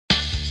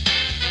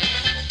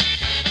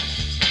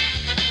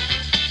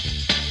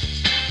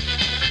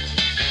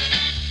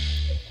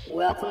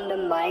Welcome to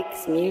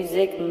Mike's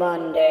Music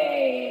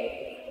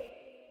Monday.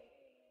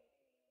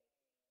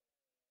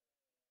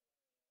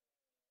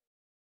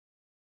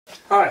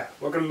 Hi,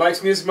 welcome to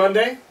Mike's Music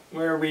Monday,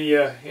 where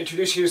we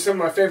introduce you to some of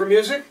my favorite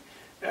music,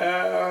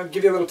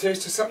 give you a little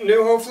taste of something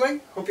new,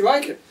 hopefully. Hope you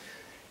like it.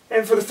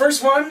 And for the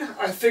first one,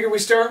 I figure we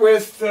start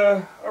with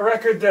a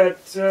record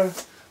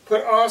that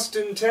put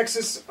Austin,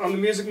 Texas on the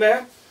music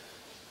map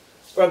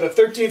by the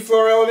 13th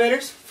Floor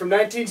Elevators from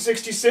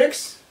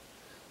 1966.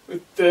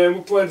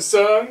 We'll play the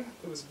song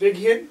that was a big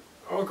hit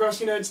all across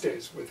the United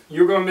States with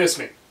You're Gonna Miss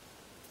Me.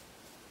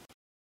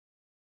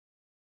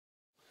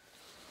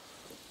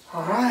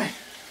 Alright.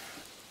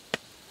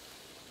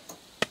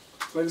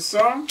 Play the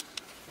song.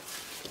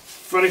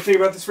 Funny thing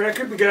about this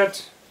record,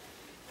 it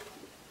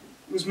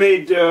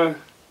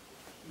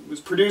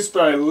was produced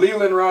by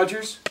Leland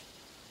Rogers,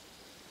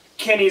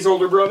 Kenny's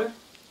older brother.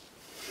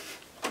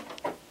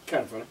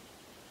 Kind of funny.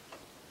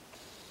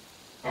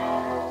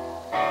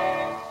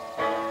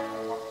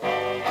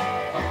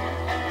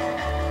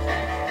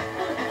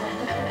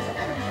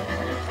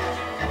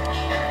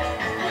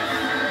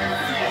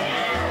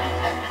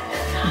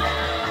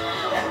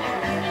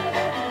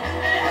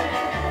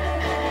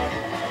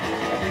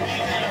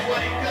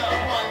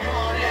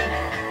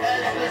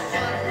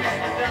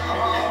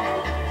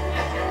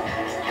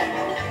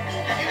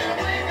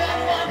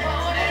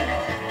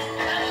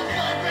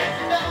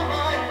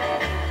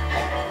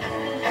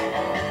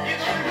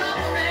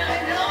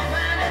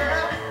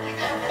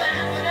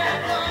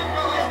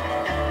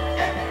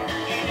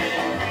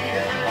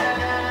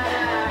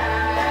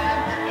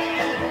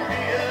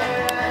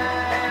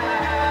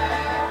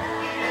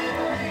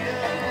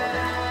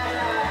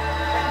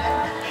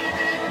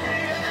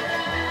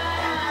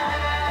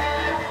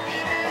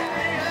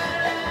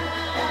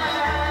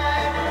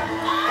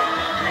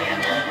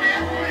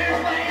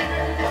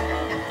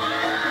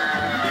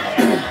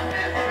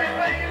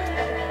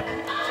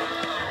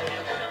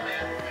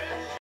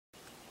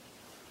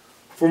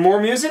 For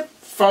more music,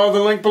 follow the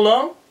link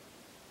below.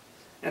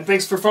 And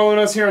thanks for following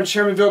us here on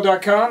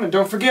Shermanville.com. And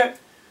don't forget,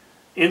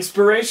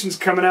 Inspiration's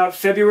coming out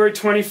February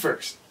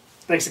 21st.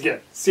 Thanks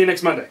again. See you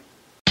next Monday.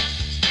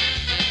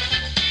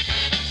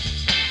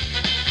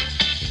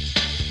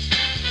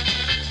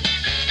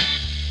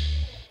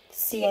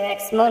 See you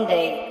next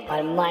Monday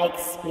on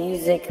Mike's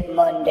Music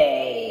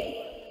Monday.